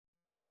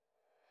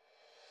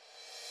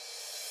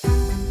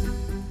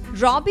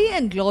Robbie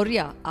and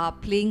Gloria are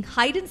playing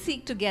hide and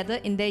seek together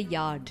in their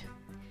yard.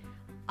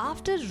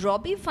 After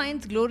Robbie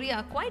finds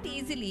Gloria quite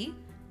easily,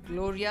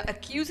 Gloria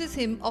accuses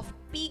him of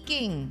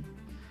peeking.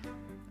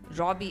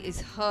 Robbie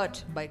is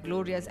hurt by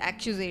Gloria's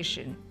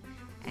accusation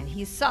and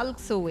he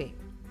sulks away.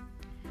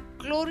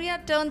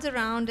 Gloria turns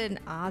around and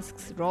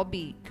asks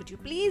Robbie, "Could you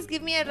please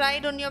give me a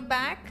ride on your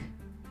back?"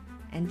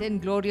 And then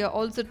Gloria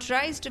also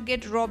tries to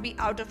get Robbie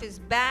out of his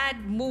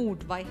bad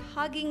mood by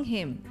hugging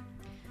him.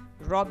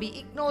 Robbie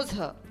ignores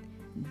her.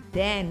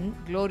 Then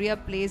Gloria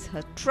plays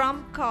her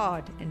trump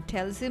card and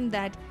tells him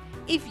that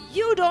if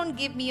you don't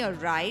give me a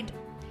ride,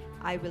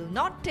 I will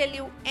not tell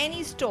you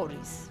any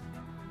stories.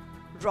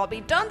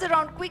 Robbie turns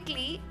around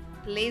quickly,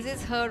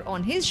 places her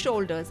on his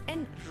shoulders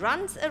and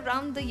runs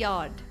around the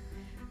yard.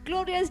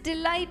 Gloria is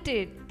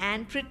delighted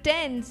and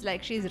pretends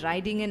like she's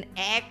riding an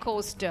air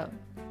coaster.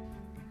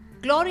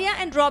 Gloria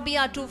and Robbie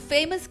are two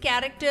famous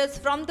characters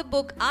from the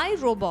book I,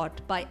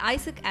 Robot by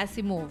Isaac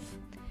Asimov.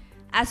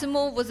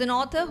 Asimov was an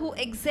author who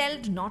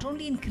excelled not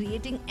only in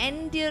creating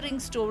endearing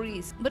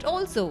stories but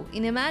also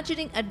in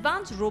imagining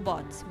advanced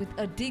robots with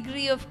a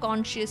degree of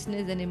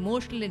consciousness and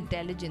emotional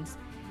intelligence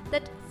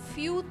that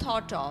few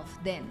thought of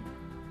then.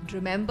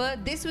 Remember,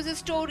 this was a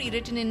story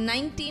written in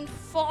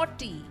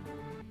 1940.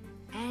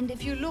 And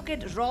if you look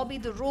at Robbie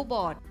the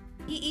robot,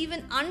 he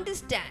even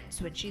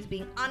understands when she's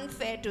being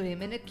unfair to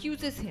him and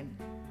accuses him.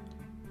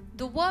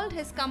 The world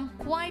has come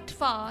quite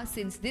far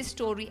since this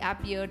story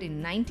appeared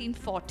in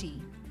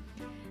 1940.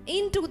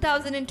 In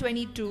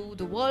 2022,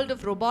 the world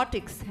of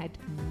robotics had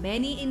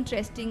many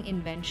interesting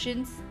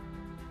inventions.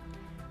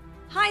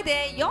 Hi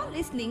there, you're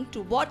listening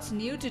to What's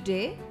New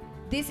Today.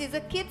 This is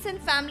a kids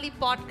and family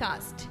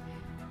podcast.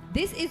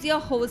 This is your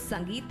host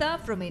Sangeeta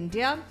from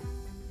India.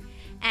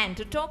 And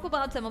to talk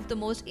about some of the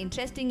most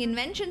interesting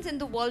inventions in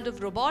the world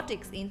of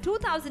robotics in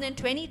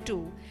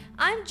 2022,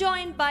 I'm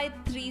joined by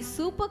three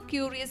super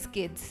curious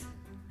kids.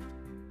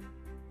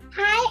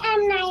 Hi,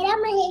 I'm Naira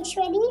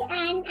Maheshwari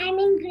and I'm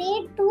in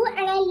grade 2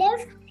 and I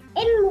live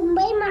in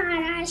Mumbai,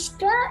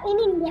 Maharashtra in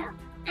India.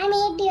 I'm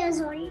 8 years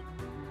old.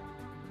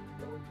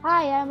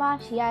 Hi, I'm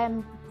Ashi. I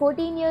am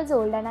 14 years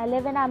old and I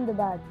live in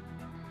Ahmedabad.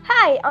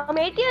 Hi, I'm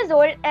 8 years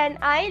old and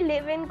I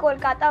live in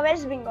Kolkata,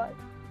 West Bengal.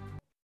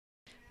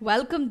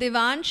 Welcome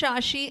Devan,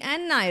 Shashi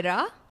and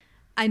Naira.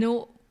 I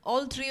know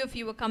all three of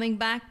you are coming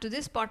back to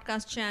this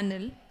podcast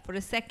channel for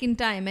a second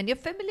time and you're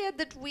familiar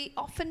that we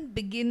often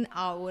begin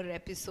our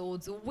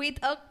episodes with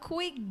a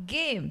quick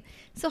game.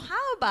 So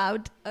how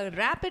about a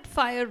rapid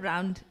fire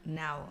round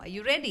now? Are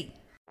you ready?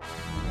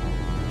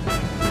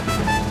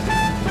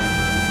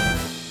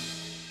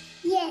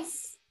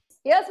 Yes.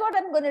 Here's what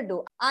I'm going to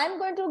do. I'm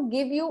going to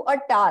give you a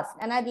task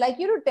and I'd like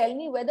you to tell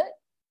me whether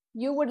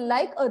you would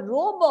like a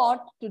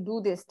robot to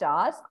do this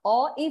task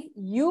or if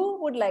you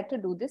would like to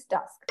do this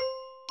task.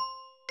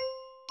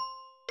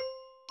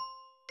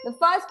 The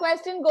first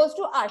question goes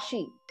to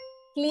Ashi.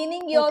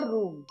 Cleaning your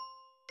room.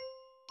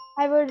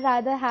 I would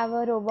rather have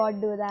a robot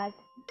do that.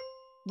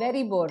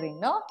 Very boring,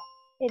 no?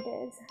 It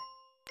is.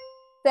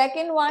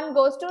 Second one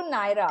goes to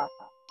Naira.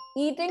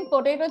 Eating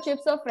potato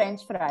chips or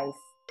French fries.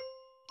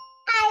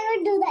 I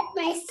would do that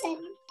myself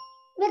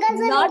because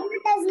a robot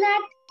does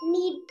not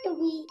need to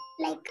be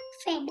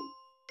fed.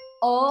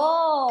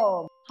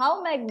 Oh,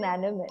 how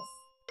magnanimous.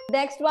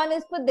 Next one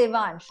is for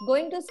Devansh.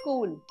 Going to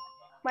school.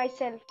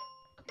 Myself.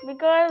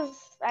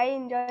 Because I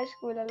enjoy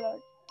school a lot.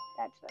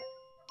 That's why.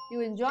 You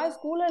enjoy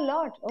school a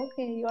lot.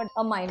 Okay, you're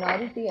a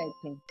minority, I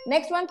think.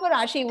 Next one for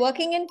Ashi.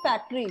 Working in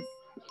factories.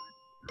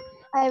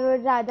 I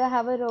would rather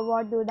have a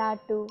robot do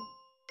that too.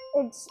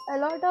 It's a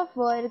lot of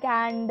work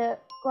and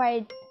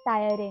quite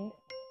tiring.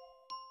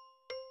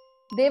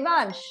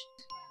 Devansh.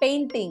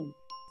 Painting.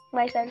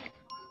 Myself.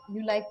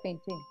 You like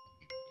painting?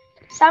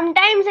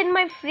 Sometimes in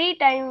my free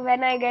time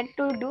when I get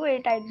to do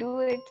it, I do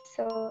it.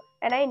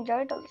 And I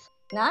enjoy it also.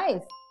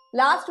 Nice.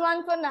 Last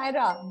one for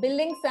Naira.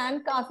 Building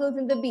sand castles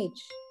in the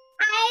beach.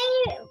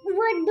 I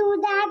would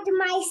do that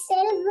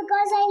myself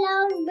because I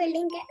love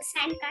building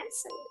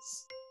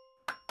sandcastles.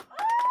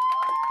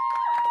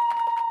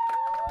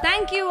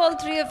 Thank you all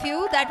three of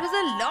you. That was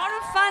a lot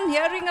of fun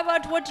hearing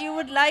about what you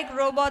would like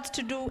robots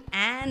to do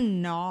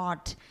and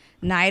not.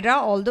 Naira,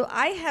 although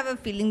I have a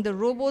feeling the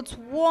robots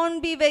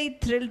won't be very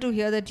thrilled to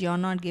hear that you're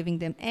not giving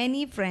them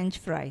any French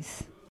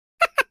fries.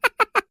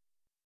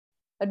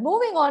 But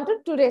moving on to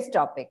today's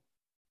topic.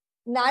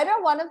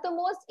 Naira, one of the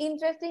most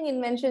interesting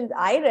inventions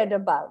I read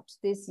about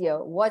this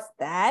year was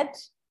that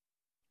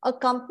a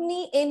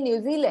company in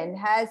New Zealand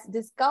has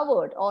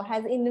discovered or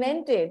has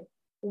invented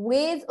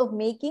ways of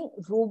making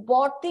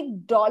robotic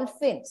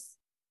dolphins.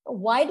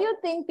 Why do you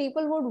think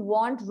people would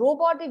want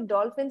robotic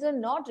dolphins and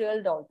not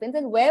real dolphins?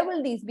 And where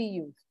will these be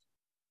used?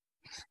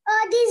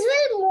 These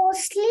will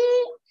mostly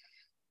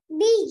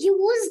be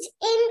used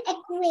in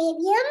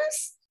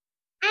aquariums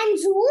and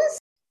zoos.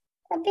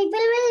 The people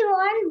will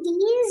want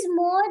these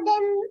more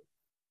than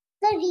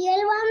the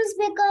real ones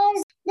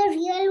because the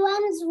real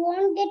ones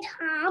won't get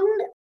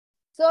harmed.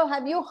 So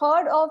have you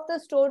heard of the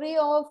story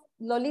of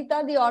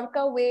Lolita the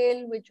orca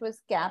whale, which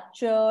was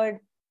captured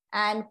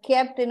and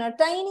kept in a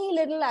tiny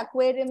little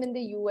aquarium in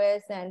the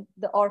US, and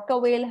the orca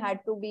whale had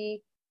to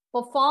be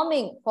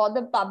performing for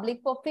the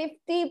public for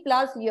 50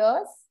 plus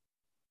years.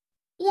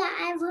 Yeah,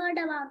 I've heard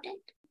about it.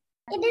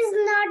 It is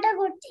not a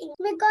good thing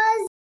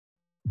because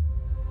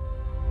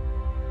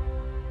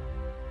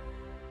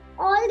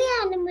all the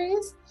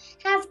animals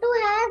have to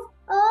have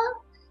a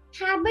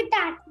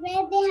habitat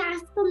where they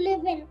have to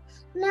live in.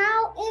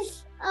 Now,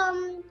 if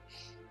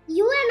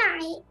you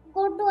and I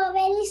go to a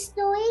very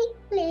snowy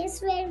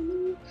place where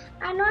we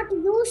are not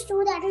used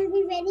to, that will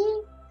be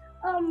very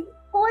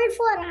cold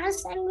for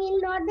us, and we'll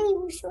not be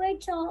used to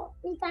it, so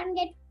we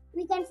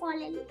can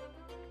fall ill.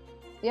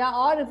 Yeah,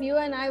 or if you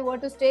and I were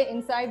to stay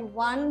inside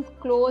one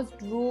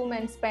closed room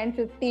and spend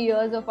 50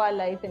 years of our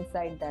life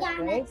inside that,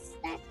 Yeah, right?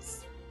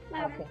 that's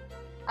Okay.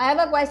 I have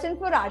a question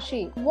for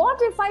Ashi. What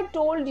if I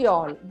told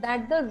y'all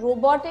that the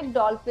robotic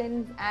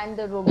dolphins and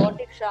the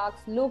robotic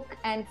sharks look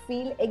and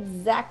feel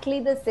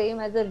exactly the same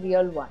as a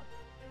real one?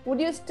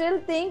 Would you still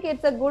think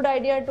it's a good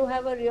idea to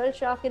have a real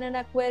shark in an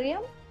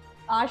aquarium?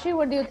 Ashi,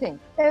 what do you think?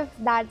 If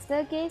that's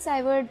the case,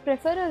 I would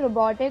prefer a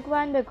robotic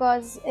one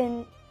because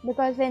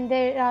when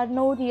there are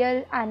no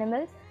real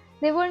animals,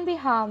 they won't be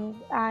harmed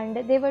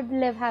and they would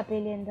live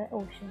happily in the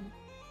ocean.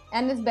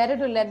 And it's better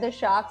to let the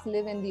sharks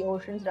live in the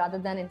oceans rather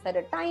than inside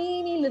a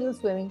tiny little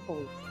swimming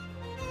pool.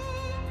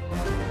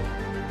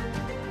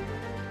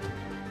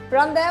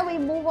 From there, we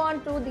move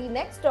on to the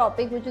next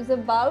topic, which is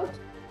about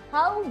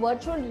how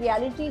virtual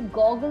reality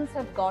goggles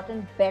have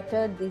gotten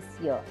better this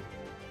year.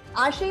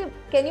 Ashi,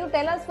 can you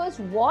tell us first,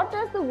 what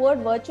does the word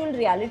virtual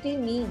reality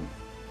mean?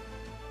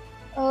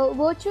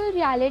 Virtual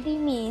reality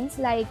means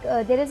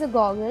there is a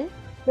goggle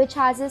which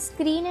has a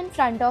screen in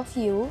front of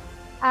you,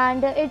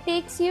 and it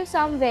takes you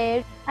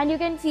somewhere and you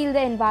can feel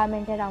the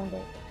environment around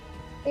it.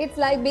 It's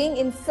like being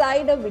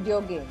inside a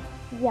video game.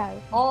 Yeah.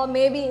 Or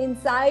maybe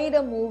inside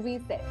a movie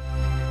set.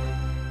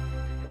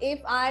 If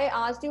I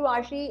asked you,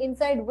 Ashi,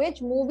 inside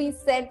which movie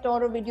set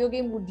or a video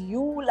game would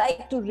you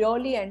like to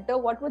really enter,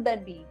 what would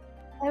that be?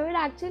 I would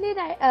actually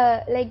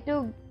like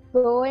to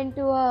go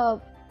into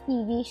a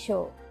TV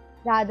show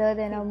rather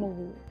than a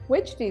movie.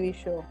 Which TV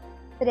show?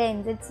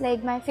 Friends, it's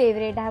like my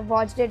favorite. I have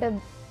watched it a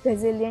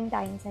gazillion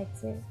times, I'd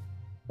say.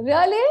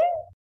 Really?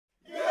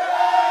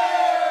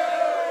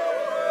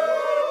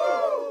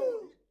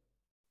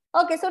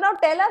 Okay, so now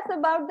tell us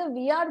about the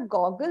VR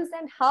goggles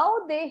and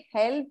how they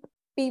help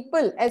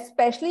people,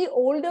 especially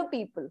older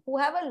people who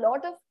have a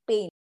lot of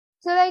pain.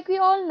 So we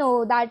all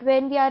know that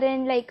when we are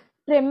in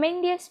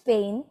tremendous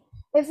pain,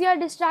 if we are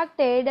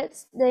distracted,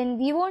 then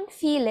we won't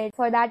feel it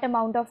for that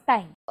amount of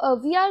time. A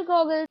VR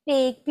goggle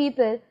take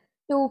people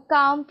to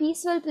calm,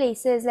 peaceful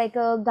places like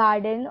a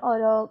garden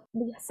or a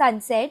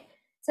sunset,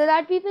 so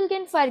that people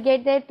can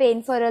forget their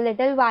pain for a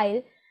little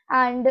while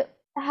and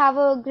have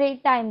a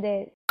great time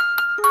there.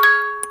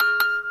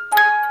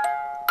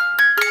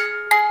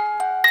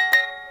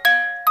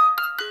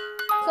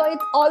 So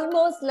it's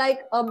almost like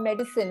a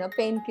medicine, a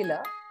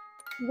painkiller.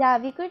 Yeah,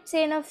 we could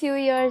say in a few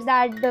years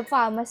that the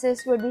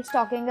pharmacist would be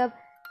stocking up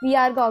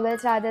VR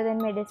goggles rather than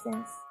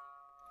medicines.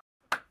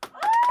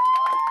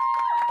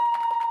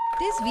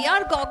 This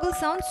VR goggle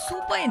sounds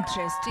super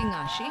interesting,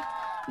 Ashi.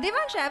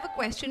 Devansh, I have a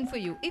question for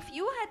you. If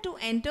you had to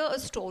enter a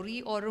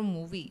story or a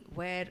movie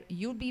where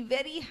you'd be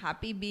very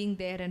happy being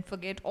there and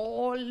forget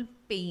all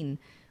pain,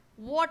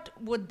 what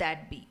would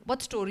that be?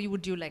 What story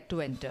would you like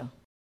to enter?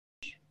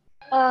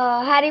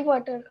 Harry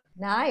Potter.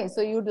 Nice.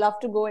 So you'd love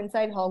to go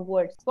inside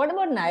Hogwarts. What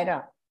about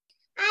Naira?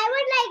 I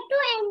would like to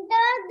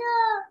enter the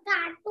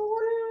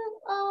cartoon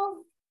of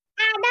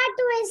Ada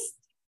Twist.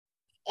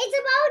 It's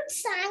about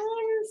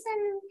science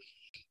and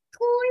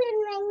cool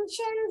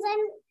inventions,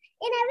 and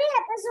in every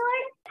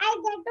episode I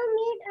get to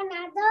meet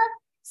another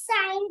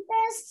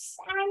scientist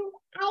and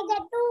I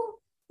get to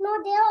know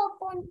their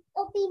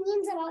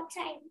opinions about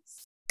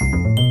science.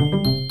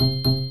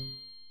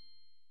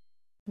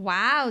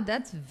 Wow,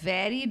 that's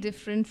very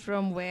different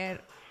from where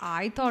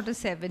I thought a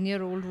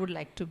 7-year-old would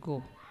like to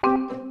go.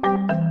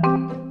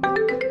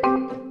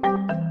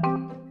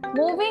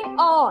 Moving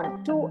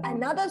on to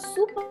another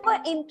super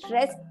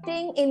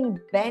interesting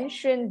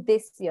invention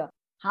this year.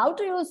 How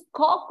to use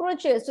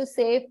cockroaches to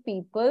save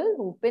people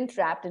who've been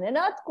trapped in an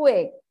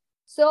earthquake.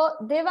 So,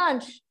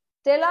 Devansh,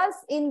 tell us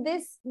in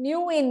this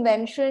new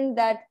invention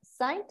that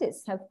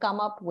scientists have come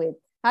up with.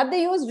 Have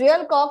they used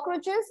real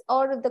cockroaches,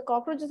 or the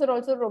cockroaches are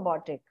also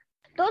robotic?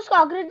 Those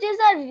cockroaches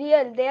are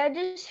real. They are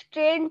just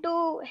trained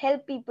to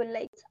help people.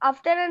 Like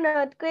after an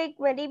earthquake,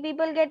 many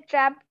people get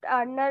trapped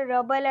under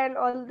rubble and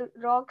all the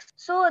rocks.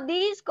 So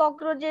these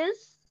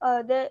cockroaches,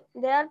 they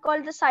are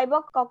called the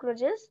cyborg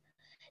cockroaches.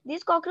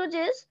 These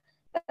cockroaches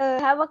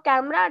have a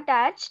camera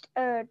attached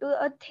to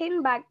a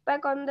thin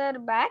backpack on their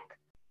back.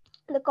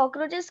 The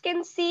cockroaches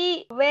can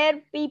see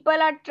where people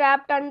are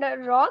trapped under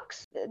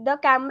rocks. The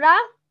camera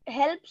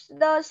helps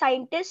the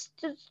scientists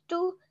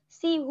to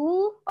see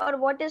who or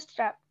what is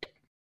trapped.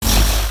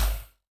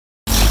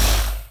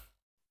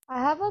 I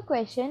have a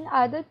question.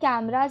 Are the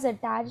cameras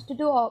attached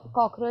to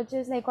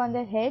cockroaches like on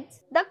their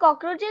heads? The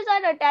cockroaches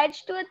are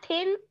attached to a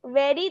thin,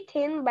 very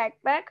thin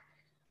backpack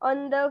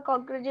on the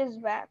cockroach's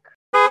back.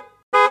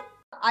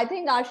 I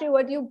think, Ashi,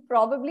 what you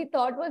probably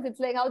thought was it's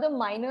like how the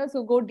miners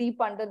who go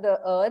deep under the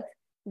earth,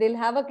 they'll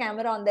have a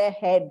camera on their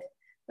head.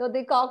 So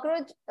the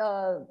cockroach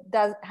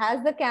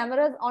has the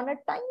cameras on a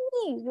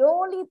tiny,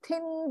 really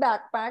thin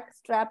backpack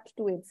strapped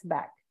to its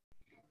back.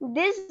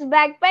 This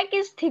backpack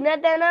is thinner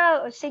than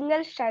a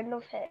single strand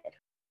of hair.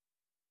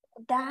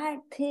 That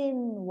thin,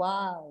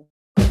 wow.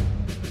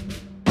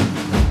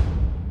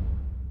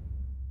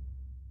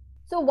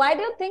 So why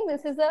do you think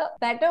this is a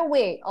better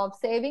way of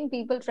saving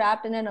people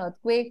trapped in an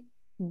earthquake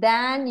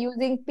than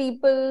using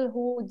people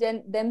who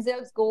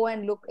themselves go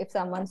and look if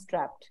someone's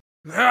trapped?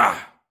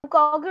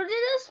 Cockroaches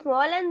are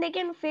small and they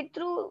can fit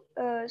through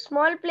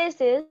small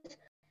places,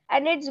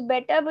 and it's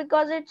better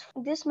because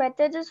this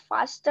method is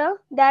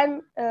faster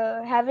than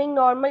having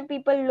normal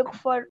people look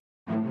for.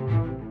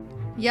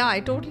 Yeah, I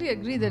totally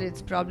agree that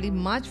it's probably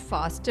much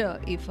faster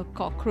if a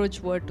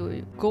cockroach were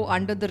to go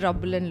under the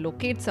rubble and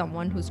locate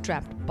someone who's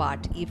trapped.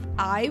 But if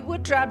I were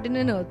trapped in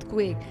an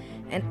earthquake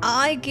and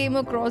I came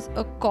across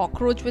a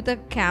cockroach with a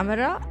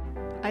camera,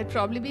 I'd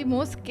probably be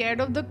more scared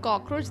of the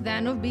cockroach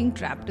than of being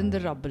trapped in the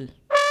rubble.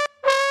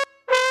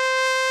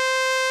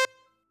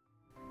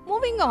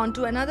 Moving on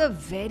to another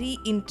very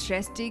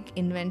interesting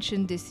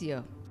invention this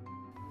year.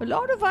 A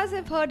lot of us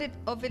have heard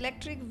of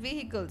electric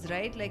vehicles,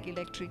 right? Like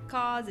electric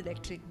cars,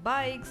 electric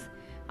bikes.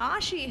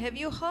 Ashi, have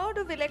you heard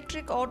of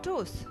electric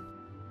autos?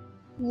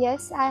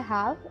 Yes, I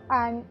have.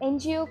 An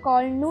NGO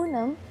called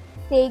Noonam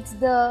takes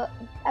the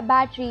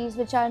batteries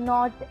which are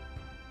not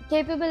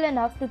capable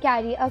enough to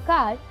carry a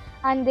car,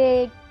 and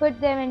they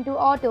put them into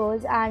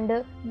autos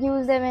and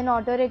use them in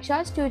auto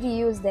rickshaws to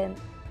reuse them.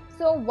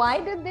 So why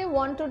did they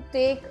want to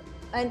take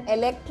an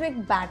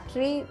electric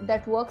battery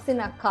that works in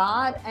a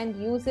car and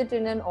use it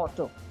in an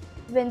auto?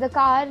 When the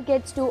car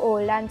gets too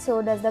old and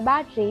so does the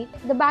battery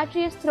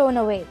is thrown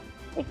away.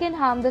 It can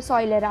harm the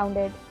soil around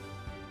it.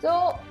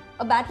 So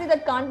a battery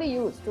that can't be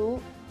used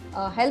to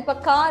help a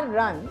car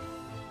run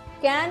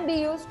can be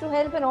used to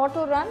help an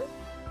auto run?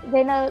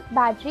 When a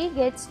battery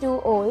gets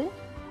too old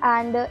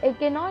and it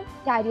cannot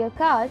carry a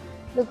car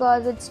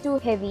because it's too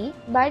heavy,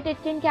 but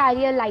it can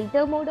carry a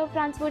lighter mode of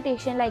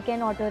transportation like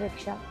an auto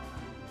rickshaw.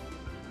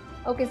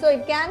 Okay, so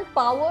it can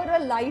power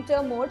a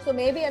lighter mode. So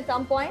maybe at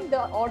some point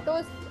the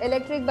auto's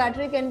electric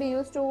battery can be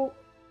used to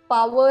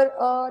power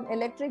an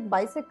electric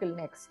bicycle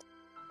next.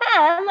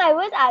 Ma'am, I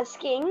was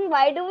asking,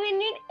 why do we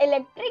need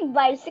electric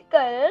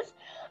bicycles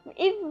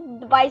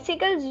if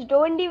bicycles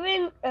don't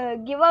even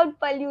give out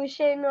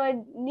pollution or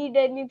need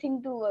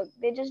anything to work?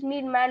 They just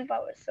need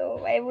manpower. So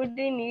why would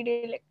they need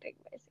electric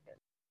bicycles?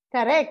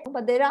 Correct.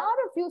 But there are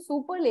a few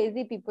super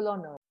lazy people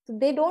on earth. So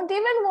they don't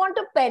even want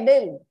to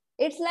pedal.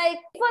 It's like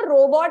if a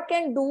robot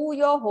can do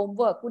your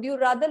homework, would you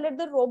rather let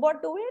the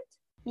robot do it?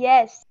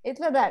 Yes. It's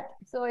for that.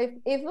 So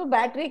if a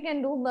battery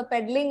can do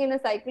pedaling in a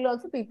cycle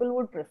also, people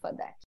would prefer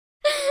that.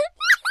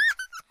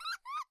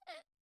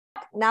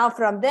 Now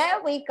from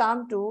there we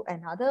come to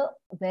another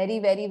very,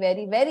 very,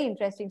 very, very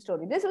interesting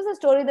story. This was a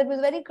story that was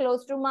very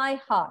close to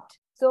my heart.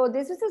 So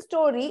this is a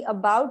story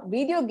about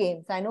video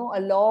games. I know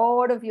a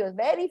lot of you are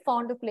very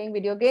fond of playing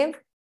video games.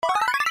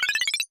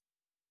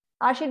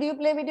 Ashi, do you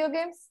play video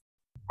games?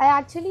 I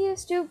actually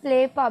used to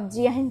play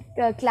PUBG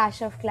and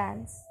Clash of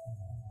Clans.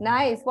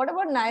 Nice. What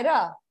about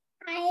Naira?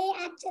 I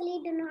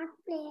actually do not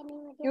play any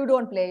video. You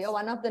don't play. You're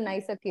one of the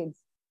nicer kids.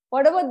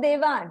 What about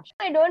Devansh?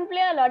 I don't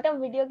play a lot of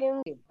video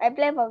games. I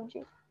play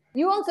PUBG.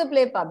 You also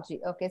play PUBG.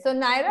 Okay. So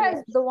Naira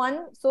is the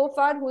one so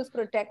far who's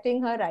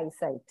protecting her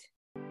eyesight.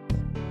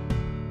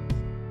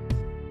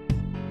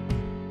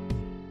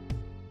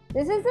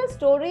 This is a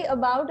story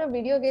about a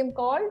video game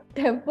called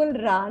Temple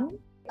Run.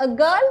 A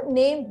girl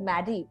named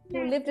Maddie,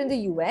 who lived in the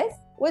US,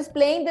 was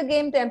playing the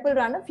game Temple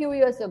Run a few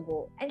years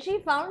ago, and she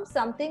found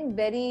something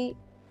very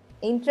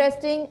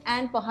interesting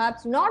and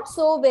perhaps not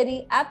so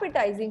very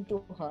appetizing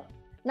to her.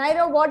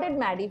 Naira, what did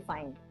Maddie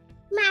find?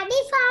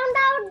 Maddie found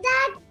out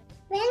that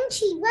when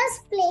she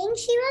was playing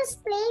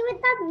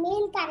with a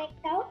male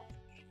character,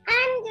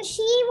 and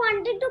she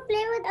wanted to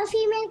play with a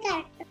female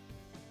character.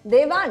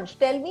 Devansh,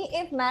 tell me,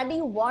 if Maddie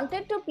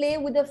wanted to play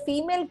with a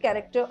female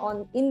character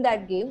in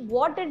that game,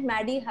 what did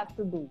Maddie have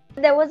to do?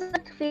 There was a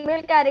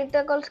female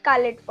character called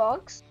Scarlet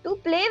Fox. To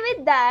play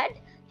with that,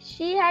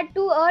 she had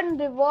to earn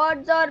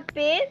rewards or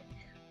pay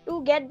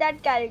to get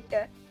that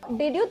character.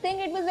 Did you think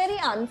it was very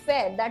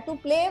unfair that to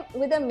play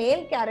with a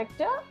male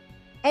character,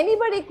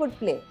 anybody could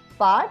play?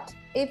 But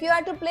if you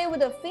had to play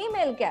with a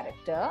female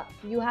character,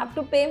 you have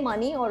to pay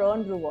money or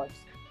earn rewards.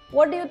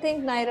 What do you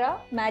think, Naira,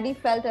 Maddie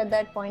felt at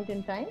that point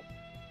in time?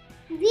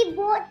 We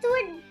both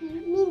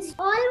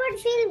would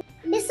feel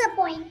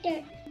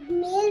disappointed.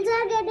 Males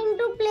are getting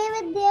to play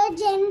with their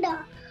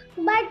gender,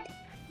 but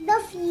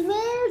the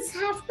females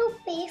have to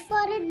pay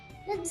for it.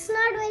 It's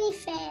not very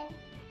fair.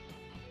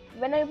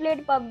 When I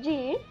played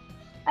PUBG,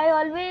 I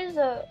always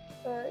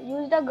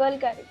used a girl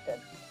character.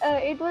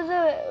 It was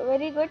a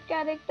very good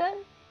character.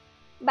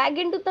 back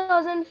in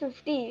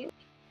 2015.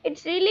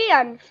 It's really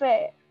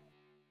unfair.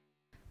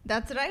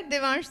 That's right,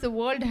 Devansh. The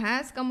world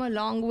has come a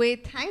long way,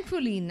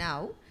 thankfully,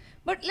 now.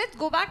 But let's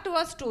go back to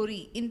our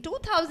story. In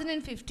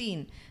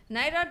 2015,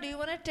 Naira, do you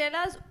want to tell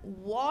us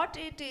what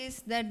it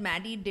is that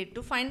Maddie did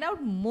to find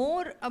out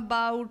more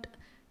about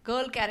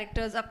girl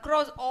characters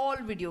across all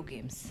video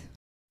games?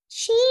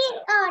 She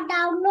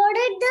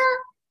downloaded the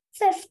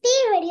 50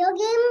 video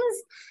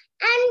games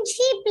and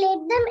she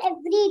played them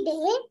every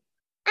day.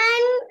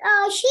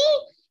 And she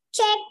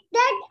checked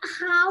that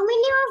how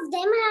many of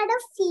them had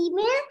a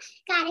female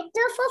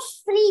character for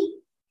free.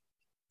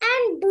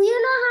 And do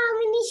you know how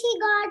many she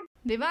got?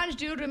 Devansh,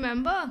 do you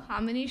remember how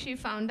many she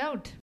found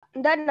out?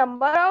 The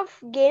number of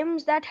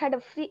games that had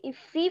a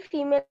free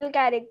female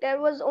character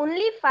was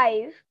only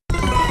 5.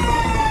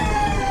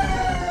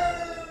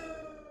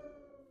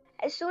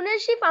 As soon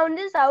as she found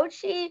this out,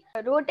 she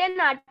wrote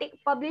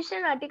published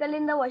an article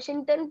in the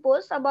Washington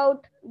Post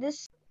about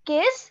this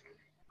case.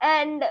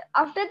 And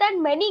after that,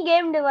 many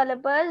game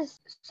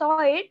developers saw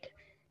it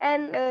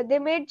and they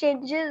made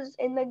changes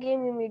in the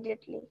game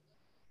immediately.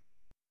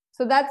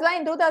 So that's why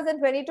in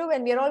 2022,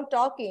 when we're all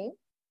talking,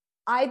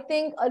 I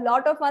think a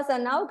lot of us are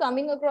now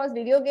coming across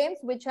video games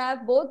which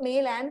have both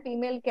male and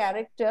female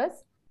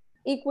characters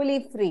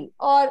equally free.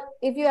 Or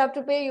if you have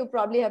to pay, you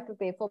probably have to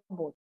pay for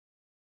both.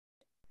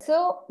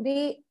 So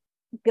the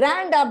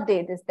grand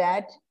update is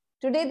that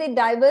today the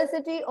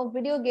diversity of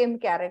video game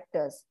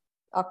characters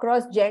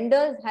across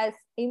genders has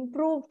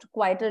improved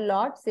quite a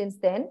lot since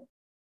then.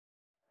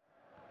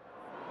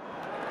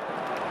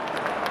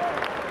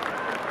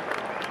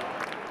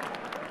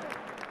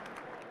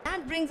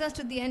 That brings us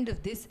to the end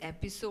of this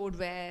episode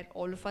where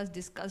all of us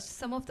discussed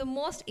some of the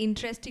most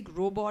interesting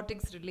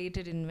robotics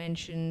related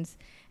inventions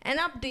and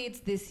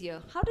updates this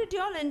year. How did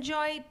you all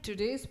enjoy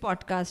today's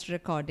podcast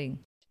recording?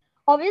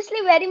 Obviously,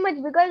 very much,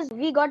 because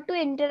we got to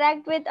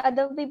interact with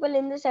other people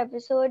in this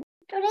episode.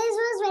 Today's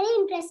was very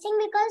interesting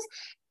because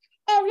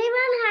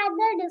everyone had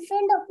their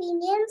different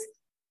opinions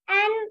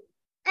and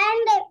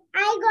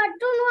I got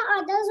to know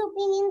others'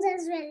 opinions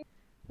as well.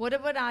 What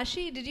about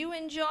Ashi? Did you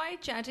enjoy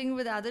chatting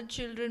with other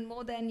children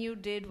more than you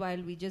did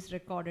while we just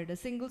recorded a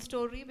single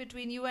story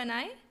between you and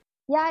I?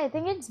 Yeah, I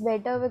think it's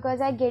better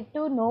because I get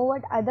to know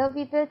what other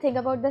people think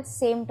about the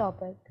same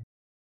topic.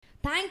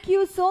 Thank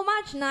you so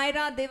much,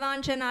 Naira,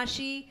 Devansh and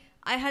Ashi.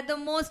 I had the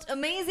most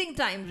amazing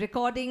time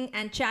recording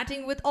and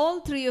chatting with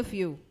all three of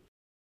you.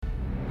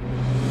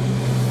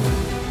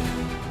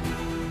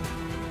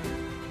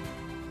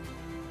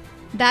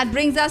 That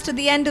brings us to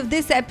the end of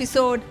this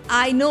episode.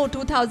 I know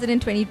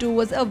 2022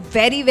 was a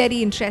very,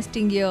 very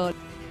interesting year,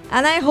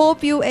 and I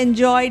hope you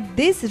enjoyed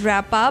this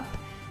wrap up.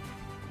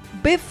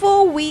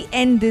 Before we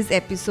end this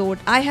episode,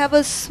 I have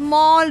a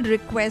small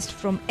request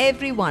from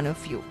every one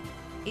of you.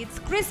 It's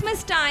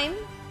Christmas time,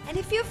 and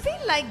if you feel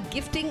like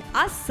gifting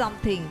us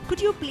something,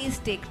 could you please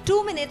take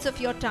 2 minutes of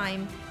your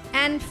time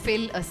and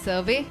fill a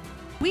survey?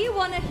 We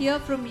want to hear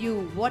from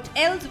you what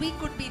else we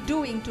could be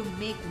doing to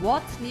make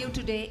What's New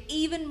Today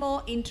even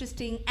more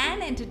interesting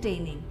and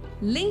entertaining.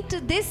 Link to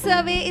this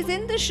survey is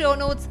in the show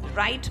notes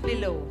right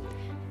below.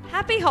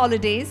 Happy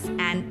holidays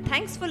and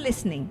thanks for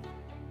listening.